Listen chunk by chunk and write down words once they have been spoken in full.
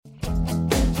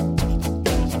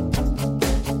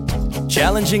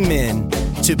challenging men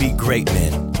to be great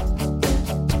men.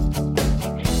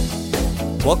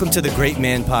 Welcome to the Great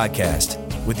Man Podcast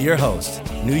with your host,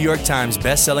 New York Times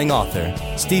bestselling author,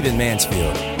 Stephen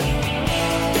Mansfield.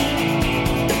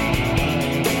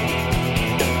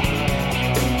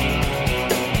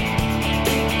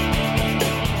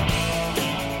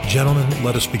 Gentlemen,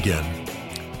 let us begin.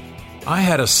 I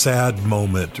had a sad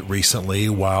moment recently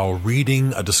while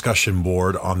reading a discussion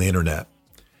board on the internet.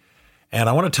 And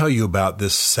I want to tell you about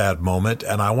this sad moment,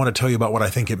 and I want to tell you about what I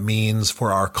think it means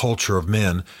for our culture of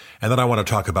men, and then I want to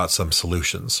talk about some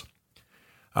solutions.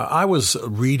 I was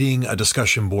reading a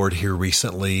discussion board here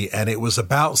recently, and it was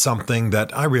about something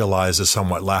that I realize is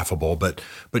somewhat laughable, but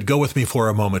go with me for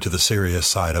a moment to the serious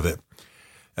side of it.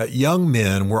 Young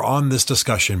men were on this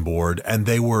discussion board, and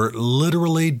they were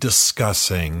literally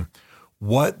discussing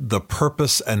what the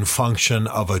purpose and function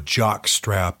of a jock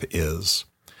strap is.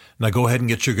 Now go ahead and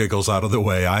get your giggles out of the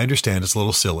way. I understand it's a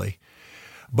little silly.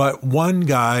 But one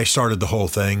guy started the whole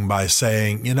thing by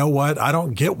saying, you know what? I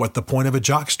don't get what the point of a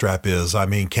jock strap is. I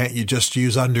mean, can't you just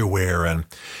use underwear?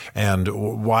 And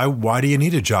why do you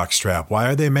need a jock strap? Why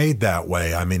are they made that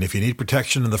way? I mean, if you need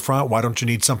protection in the front, why don't you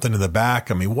need something in the back?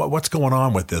 I mean, what's going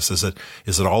on with this? Is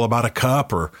it all about a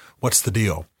cup, or what's the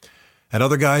deal? And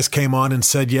other guys came on and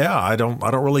said, yeah, I don't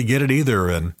really get it either.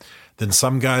 And then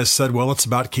some guys said, well, it's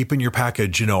about keeping your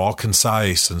package, all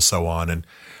concise and so on.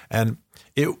 And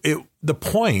the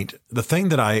point, the thing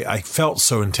that I felt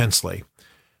so intensely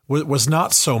was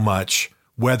not so much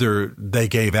whether they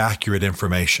gave accurate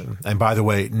information. And by the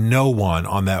way, no one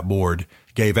on that board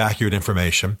gave accurate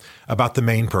information about the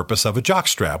main purpose of a jock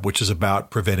strap, which is about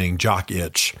preventing jock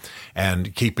itch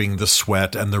and keeping the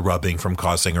sweat and the rubbing from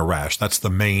causing a rash. That's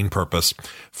the main purpose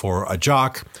for a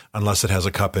jock, unless it has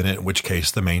a cup in it, in which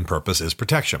case the main purpose is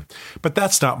protection. But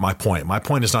that's not my point. My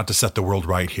point is not to set the world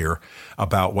right here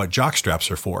about what jock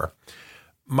straps are for.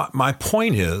 My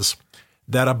point is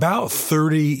that about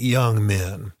 30 young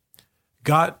men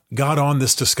got on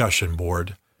this discussion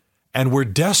board and were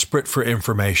desperate for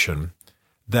information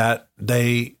that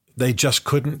they just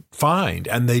couldn't find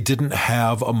and they didn't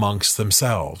have amongst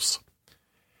themselves.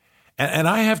 And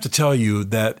I have to tell you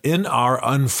that in our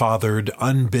unfathered,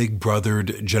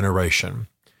 unbig-brothered generation,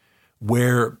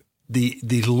 where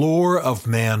the lore of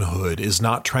manhood is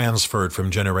not transferred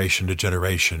from generation to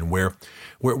generation, where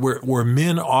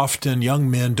men often,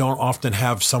 young men don't often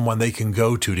have someone they can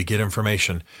go to get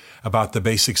information about the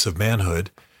basics of manhood.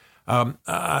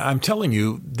 I'm telling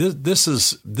you, this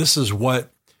is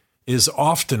what is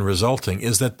often resulting,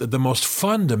 is that the most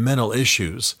fundamental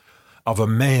issues of a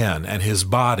man and his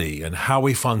body and how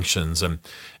he functions and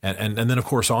then of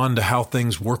course on to how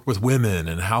things work with women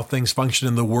and how things function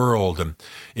in the world and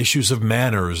issues of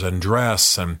manners and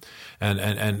dress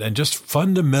and just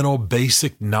fundamental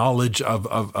basic knowledge of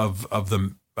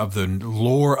the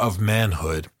lore of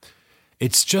manhood.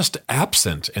 It's just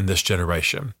absent in this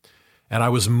generation. And I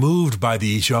was moved by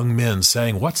these young men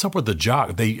saying, what's up with the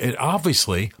jock?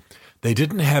 Obviously, they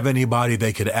didn't have anybody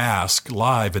they could ask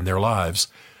live in their lives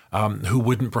who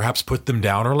wouldn't perhaps put them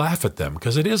down or laugh at them,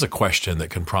 because it is a question that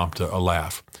can prompt a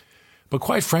laugh. But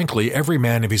quite frankly, every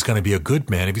man, if he's going to be a good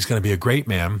man, if he's going to be a great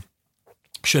man,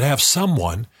 should have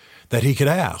someone that he could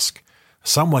ask,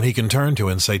 someone he can turn to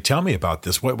and say, tell me about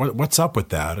this. What's up with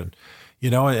that? And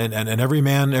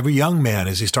every young man,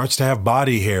 as he starts to have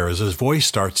body hair, as his voice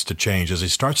starts to change, as he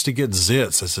starts to get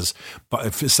zits, as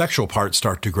his sexual parts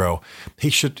start to grow, he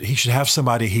should have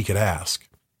somebody he could ask.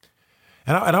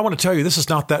 And I want to tell you, this is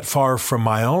not that far from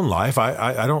my own life.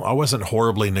 I wasn't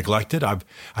horribly neglected. I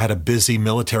had a busy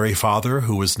military father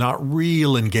who was not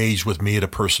real engaged with me at a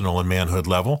personal and manhood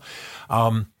level.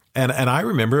 And I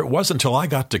remember it wasn't until I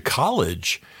got to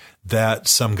college that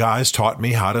some guys taught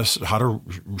me how to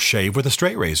shave with a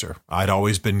straight razor. I'd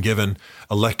always been given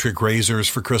electric razors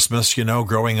for Christmas,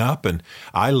 growing up. And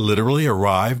I literally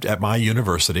arrived at my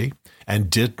university and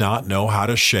did not know how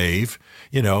to shave,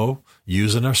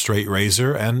 using a straight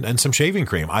razor and some shaving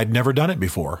cream. I'd never done it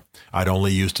before. I'd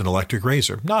only used an electric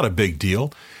razor. Not a big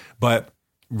deal, but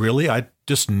really, I'd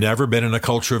just never been in a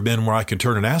culture of men where I could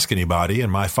turn and ask anybody.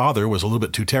 And my father was a little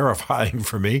bit too terrifying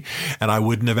for me, and I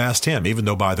wouldn't have asked him, even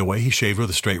though, by the way, he shaved with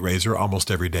a straight razor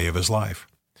almost every day of his life.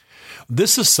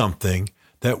 This is something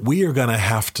that we are going to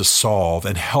have to solve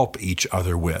and help each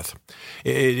other with.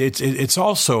 It's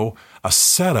also a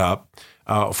setup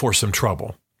for some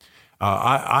trouble.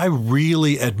 I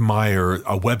really admire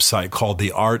a website called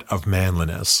The Art of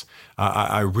Manliness.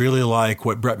 I really like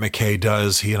what Brett McKay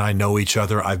does. He and I know each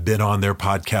other. I've been on their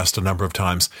podcast a number of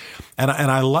times. And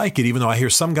I like it, even though I hear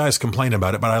some guys complain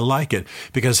about it, but I like it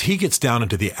because he gets down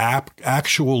into the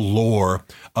actual lore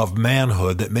of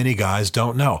manhood that many guys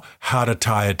don't know. How to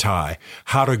tie a tie,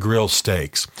 how to grill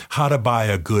steaks, how to buy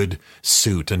a good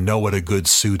suit and know what a good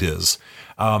suit is.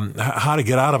 How to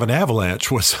get out of an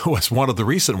avalanche was one of the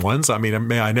recent ones. I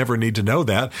mean, I never need to know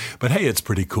that, but hey, it's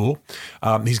pretty cool.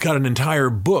 He's got an entire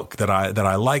book that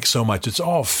I like so much. It's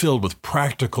all filled with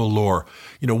practical lore.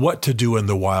 You know, what to do in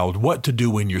the wild, what to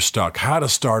do when you're stuck, how to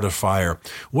start a fire,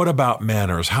 what about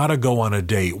manners, how to go on a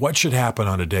date, what should happen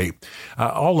on a date,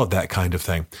 all of that kind of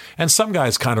thing. And some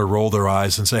guys kind of roll their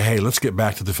eyes and say, hey, let's get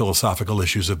back to the philosophical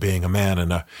issues of being a man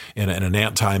in an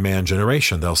anti-man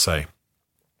generation, they'll say.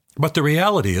 But the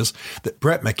reality is that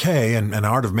Brett McKay and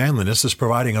Art of Manliness is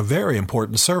providing a very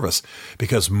important service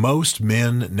because most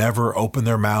men never open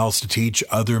their mouths to teach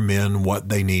other men what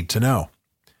they need to know.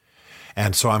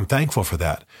 And so I'm thankful for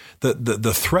that.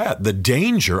 The threat, the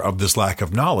danger of this lack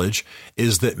of knowledge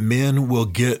is that men will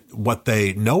get what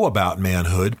they know about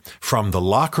manhood from the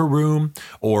locker room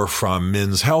or from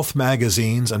men's health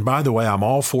magazines. And by the way, I'm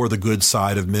all for the good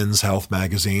side of men's health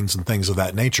magazines and things of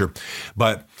that nature.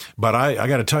 But I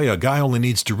got to tell you, a guy only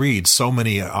needs to read so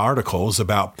many articles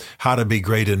about how to be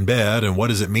great in bed and what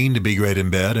does it mean to be great in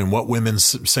bed and what women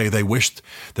say they wished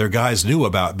their guys knew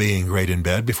about being great in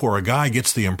bed before a guy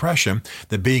gets the impression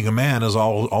that being a man is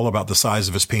all about the size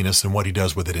of his penis and what he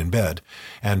does with it in bed.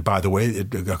 And by the way,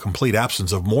 a complete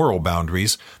absence of moral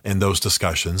boundaries in those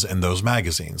discussions in those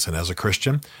magazines. And as a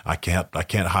Christian, I can't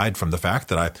hide from the fact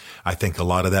that I think a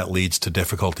lot of that leads to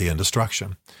difficulty and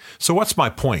destruction. So what's my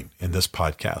point in this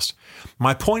podcast?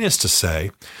 My point is to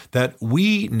say that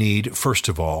we need, first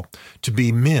of all, to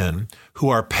be men who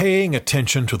are paying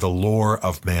attention to the lore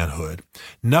of manhood.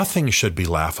 Nothing should be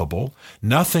laughable.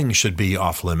 Nothing should be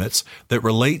off limits that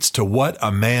relates to what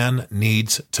a man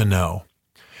needs to know.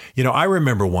 You know, I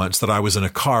remember once that I was in a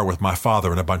car with my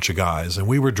father and a bunch of guys, and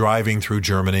we were driving through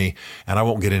Germany, and I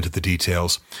won't get into the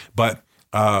details, but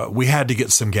we had to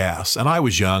get some gas, and I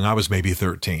was young. I was maybe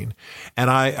 13, and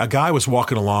a guy was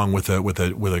walking along with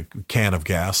a can of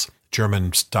gas,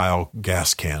 German style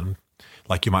gas can,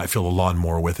 like you might fill a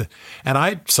lawnmower with it. And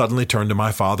I suddenly turned to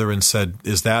my father and said,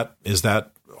 "Is that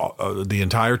the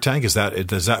entire tank? Does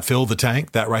that fill the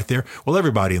tank? That right there?" Well,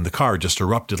 everybody in the car just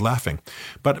erupted laughing,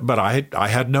 but I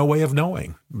had no way of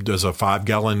knowing. Does a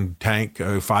 5-gallon tank,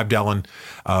 a 5-gallon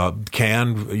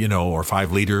can, or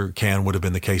 5-liter can would have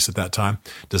been the case at that time.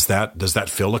 Does that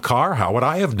fill a car? How would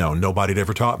I have known? Nobody had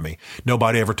ever taught me.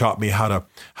 Nobody ever taught me how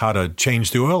to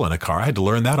change the oil in a car. I had to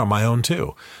learn that on my own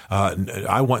too.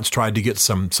 I once tried to get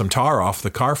some tar off the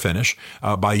car finish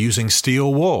by using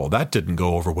steel wool. That didn't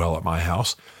go over well at my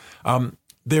house.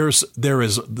 There is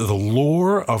the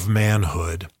lore of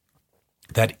manhood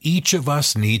that each of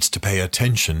us needs to pay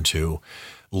attention to,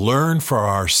 learn for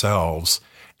ourselves,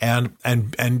 and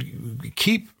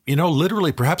keep,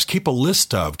 literally perhaps keep a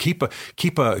list of, keep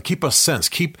a sense,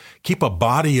 keep a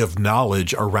body of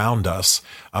knowledge around us.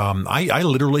 I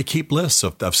literally keep lists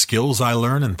of skills I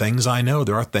learn and things I know.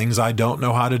 There are things I don't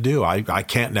know how to do. I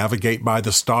can't navigate by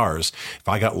the stars. If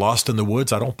I got lost in the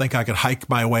woods, I don't think I could hike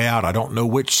my way out. I don't know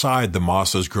which side the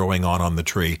moss is growing on the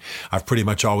tree. I've pretty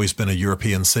much always been a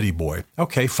European city boy.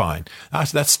 Okay, fine.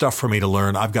 That's stuff for me to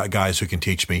learn. I've got guys who can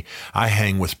teach me. I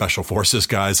hang with special forces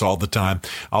guys all the time.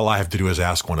 All I have to do is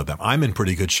ask one of them. I'm in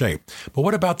pretty good shape. But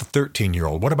what about the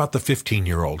 13-year-old? What about the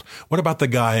 15-year-old? What about the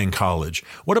guy in college?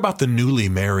 What about the newly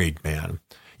married man?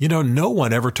 No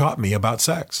one ever taught me about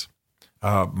sex.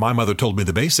 My mother told me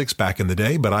the basics back in the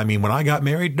day, but I mean, when I got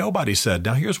married, nobody said,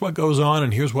 now here's what goes on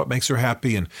and here's what makes her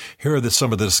happy and here are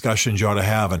some of the discussions you ought to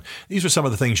have. And these are some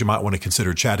of the things you might want to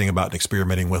consider chatting about and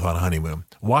experimenting with on a honeymoon.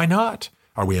 Why not?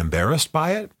 Are we embarrassed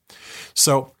by it?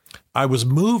 So I was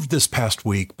moved this past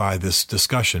week by this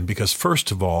discussion because,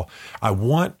 first of all, I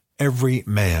want every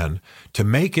man to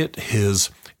make it his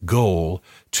goal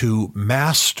to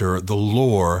master the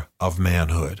lore of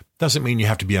manhood. Doesn't mean you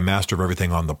have to be a master of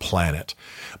everything on the planet,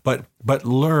 but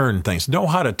learn things. Know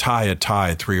how to tie a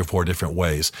tie 3 or 4 different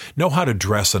ways. Know how to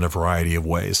dress in a variety of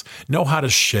ways. Know how to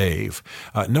shave.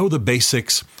 Know the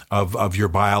basics of your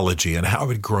biology and how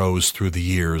it grows through the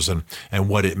years and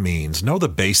what it means. Know the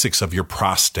basics of your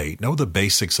prostate. Know the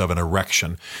basics of an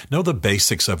erection. Know the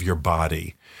basics of your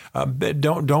body.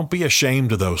 Don't be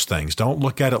ashamed of those things. Don't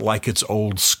look at it like it's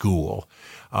old school.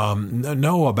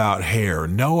 Know about hair,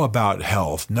 know about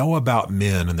health, know about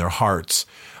men and their hearts,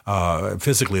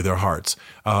 physically their hearts.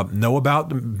 Know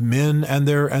about men and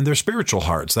their spiritual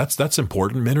hearts. That's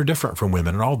important. Men are different from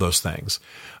women and all those things.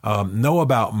 Know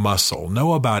about muscle.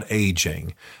 Know about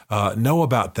aging. Know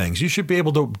about things. You should be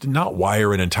able to not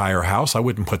wire an entire house. I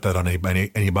wouldn't put that on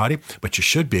anybody, but you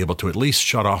should be able to at least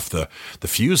shut off the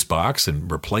fuse box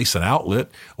and replace an outlet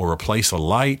or replace a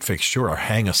light fixture or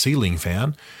hang a ceiling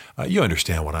fan. You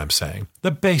understand what I'm saying.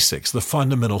 The basics, the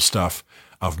fundamental stuff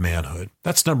of manhood.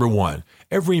 That's number one.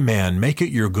 Every man, make it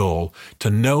your goal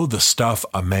to know the stuff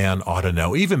a man ought to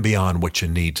know, even beyond what you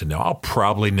need to know. I'll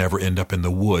probably never end up in the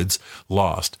woods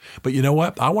lost. But you know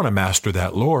what? I want to master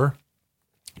that lore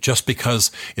just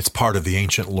because it's part of the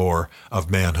ancient lore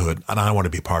of manhood, and I want to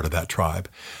be part of that tribe.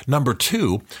 Number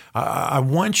two, I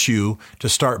want you to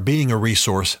start being a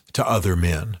resource to other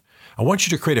men. I want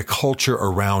you to create a culture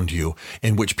around you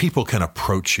in which people can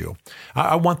approach you.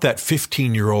 I want that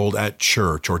 15-year-old at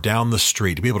church or down the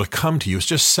street to be able to come to you. It's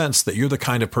just sense that you're the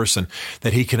kind of person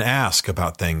that he can ask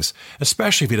about things,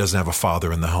 especially if he doesn't have a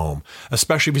father in the home,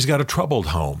 especially if he's got a troubled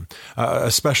home,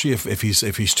 especially if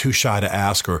he's too shy to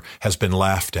ask or has been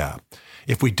laughed at.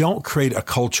 If we don't create a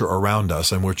culture around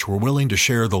us in which we're willing to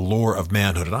share the lore of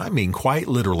manhood, and I mean quite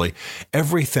literally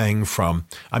everything from,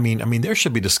 there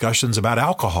should be discussions about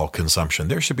alcohol consumption.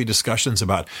 There should be discussions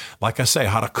about, like I say,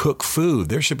 how to cook food.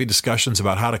 There should be discussions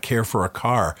about how to care for a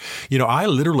car. I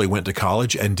literally went to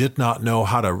college and did not know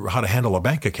how to handle a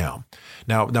bank account.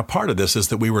 Now, part of this is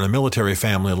that we were in a military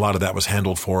family. A lot of that was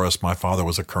handled for us. My father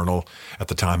was a colonel at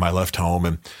the time I left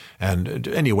home. And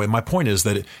anyway, my point is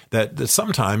that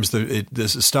sometimes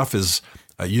this stuff is,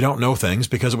 you don't know things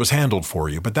because it was handled for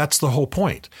you. But that's the whole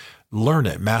point. Learn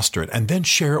it, master it, and then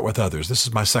share it with others. This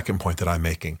is my second point that I'm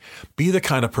making. Be the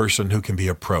kind of person who can be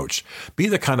approached. Be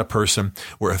the kind of person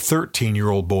where a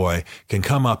 13-year-old boy can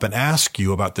come up and ask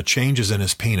you about the changes in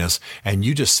his penis, and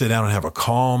you just sit down and have a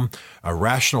calm, a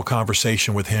rational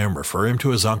conversation with him, refer him to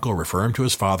his uncle, refer him to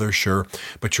his father, sure,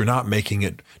 but you're not making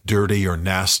it dirty or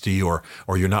nasty or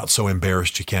you're not so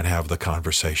embarrassed you can't have the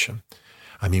conversation.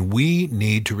 We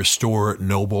need to restore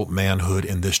noble manhood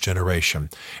in this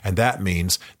generation. And that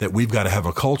means that we've got to have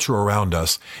a culture around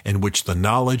us in which the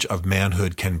knowledge of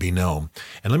manhood can be known.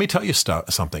 And let me tell you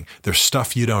something. There's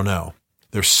stuff you don't know.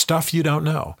 There's stuff you don't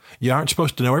know. You aren't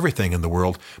supposed to know everything in the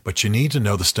world, but you need to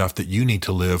know the stuff that you need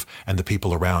to live and the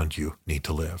people around you need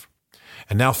to live.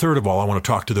 And now, third of all, I want to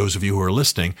talk to those of you who are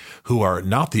listening who are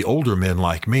not the older men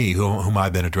like me whom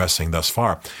I've been addressing thus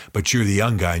far, but you're the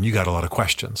young guy and you got a lot of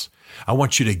questions. I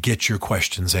want you to get your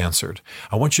questions answered.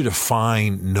 I want you to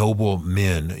find noble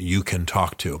men you can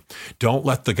talk to. Don't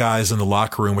let the guys in the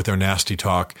locker room with their nasty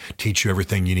talk teach you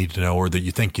everything you need to know or that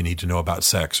you think you need to know about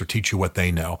sex or teach you what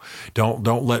they know.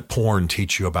 Don't let porn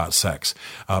teach you about sex.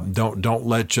 Don't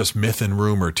let just myth and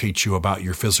rumor teach you about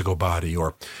your physical body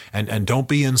and don't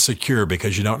be insecure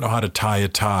because you don't know how to tie a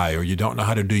tie or you don't know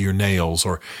how to do your nails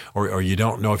or you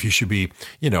don't know if you should be,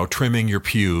 trimming your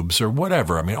pubes or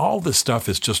whatever. All this stuff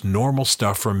is just normal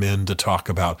stuff for men to talk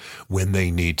about when they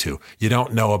need to. You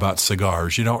don't know about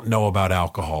cigars. You don't know about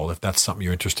alcohol, if that's something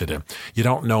you're interested in. You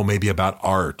don't know maybe about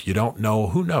art. You don't know,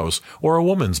 who knows, or a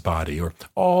woman's body, or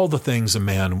all the things a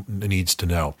man needs to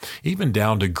know, even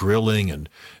down to grilling and,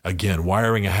 again,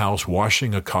 wiring a house,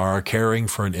 washing a car, caring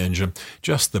for an engine,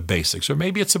 just the basics. Or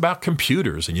maybe it's about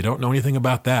computers and you don't know anything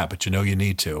about that, but you know you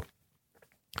need to.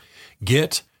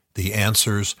 Get the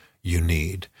answers you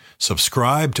need.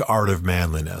 Subscribe to Art of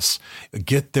Manliness.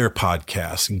 Get their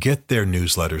podcasts. Get their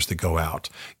newsletters that go out.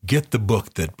 Get the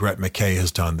book that Brett McKay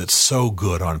has done that's so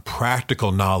good on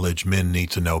practical knowledge men need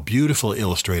to know. Beautiful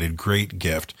illustrated, great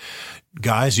gift.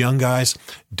 Guys, young guys,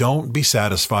 don't be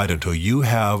satisfied until you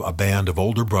have a band of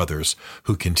older brothers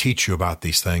who can teach you about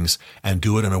these things and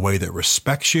do it in a way that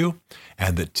respects you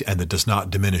and that does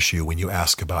not diminish you when you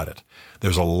ask about it.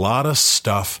 There's a lot of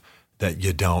stuff that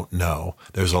you don't know.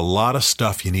 There's a lot of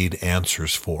stuff you need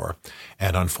answers for.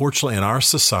 And unfortunately, in our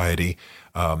society,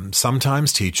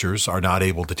 sometimes teachers are not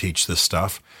able to teach this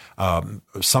stuff.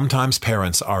 Sometimes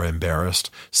parents are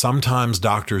embarrassed. Sometimes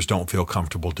doctors don't feel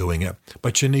comfortable doing it,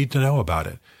 but you need to know about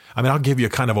it. I'll give you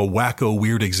kind of a wacko,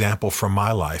 weird example from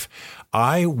my life.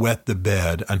 I wet the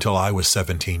bed until I was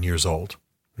 17 years old.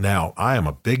 Now, I am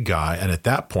a big guy, and at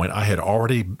that point, I had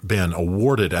already been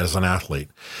awarded as an athlete.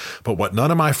 But what none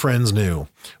of my friends knew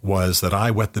was that I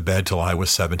wet the bed till I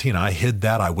was 17. I hid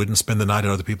that. I wouldn't spend the night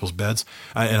at other people's beds,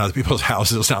 in other people's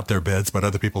houses, not their beds, but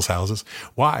other people's houses.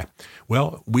 Why?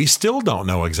 Well, we still don't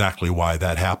know exactly why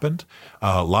that happened.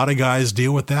 A lot of guys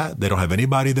deal with that. They don't have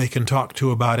anybody they can talk to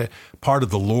about it. Part of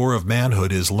the lore of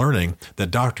manhood is learning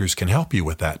that doctors can help you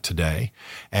with that today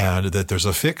and that there's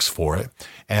a fix for it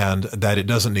and that it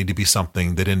doesn't doesn't need to be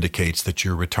something that indicates that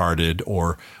you're retarded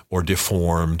or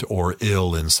deformed or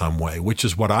ill in some way, which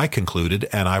is what I concluded,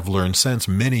 and I've learned since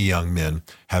many young men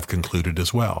have concluded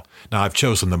as well. Now, I've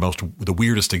chosen the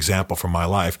weirdest example from my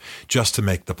life just to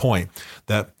make the point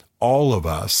that all of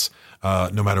us,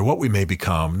 no matter what we may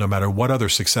become, no matter what other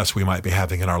success we might be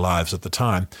having in our lives at the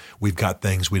time, we've got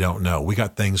things we don't know. We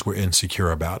got things we're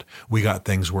insecure about. We got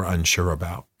things we're unsure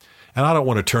about. And I don't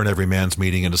want to turn every man's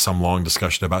meeting into some long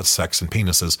discussion about sex and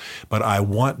penises, but I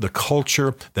want the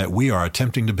culture that we are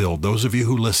attempting to build. Those of you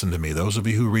who listen to me, those of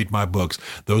you who read my books,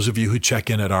 those of you who check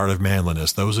in at Art of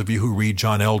Manliness, those of you who read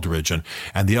John Eldridge and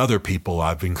the other people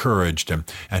I've encouraged and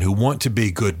who want to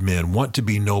be good men, want to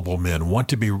be noble men, want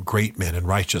to be great men and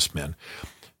righteous men.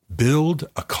 Build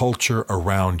a culture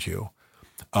around you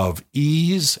of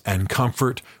ease and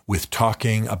comfort with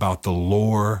talking about the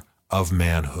lore of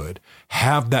manhood.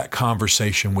 Have that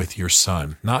conversation with your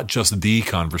son, not just the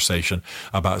conversation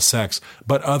about sex,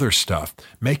 but other stuff.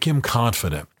 Make him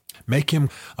confident. Make him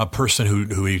a person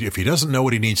who if he doesn't know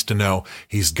what he needs to know,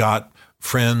 he's got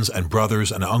friends and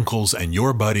brothers and uncles and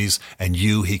your buddies and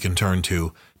you he can turn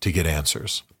to get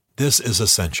answers. This is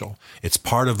essential. It's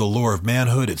part of the lore of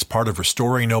manhood. It's part of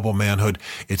restoring noble manhood.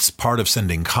 It's part of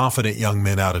sending confident young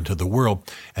men out into the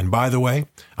world. And by the way,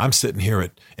 I'm sitting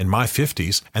here in my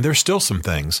 50s, and there's still some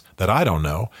things that I don't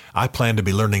know. I plan to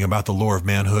be learning about the lore of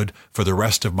manhood for the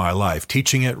rest of my life,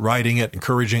 teaching it, writing it,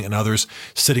 encouraging it in others,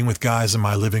 sitting with guys in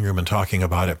my living room and talking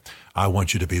about it. I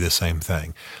want you to be the same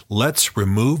thing. Let's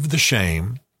remove the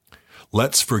shame.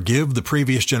 Let's forgive the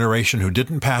previous generation who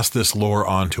didn't pass this lore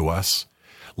on to us.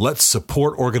 Let's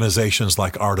support organizations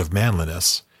like Art of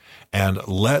Manliness, and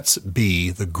let's be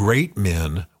the great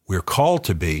men we're called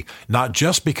to be, not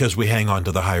just because we hang on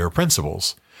to the higher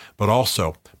principles, but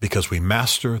also because we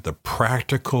master the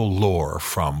practical lore,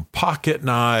 from pocket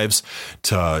knives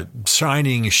to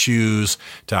shining shoes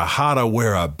to how to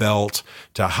wear a belt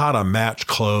to how to match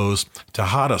clothes to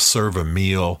how to serve a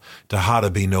meal to how to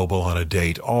be noble on a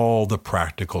date, all the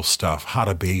practical stuff, how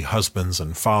to be husbands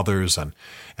and fathers and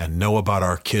know about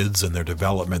our kids and their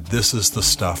development. This is the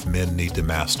stuff men need to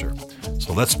master.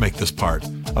 So let's make this part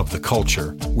of the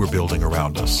culture we're building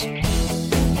around us.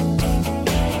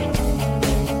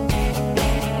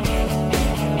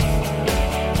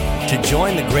 To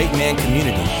join the Great Man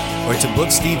community or to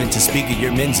book Stephen to speak at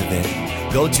your men's event,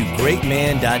 go to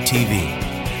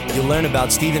greatman.tv. You'll learn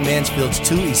about Stephen Mansfield's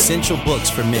 2 essential books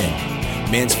for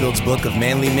men, Mansfield's Book of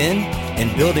Manly Men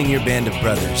and Building Your Band of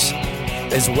Brothers,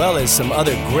 as well as some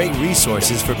other great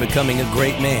resources for becoming a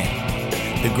great man.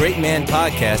 The Great Man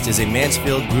Podcast is a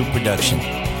Mansfield Group production.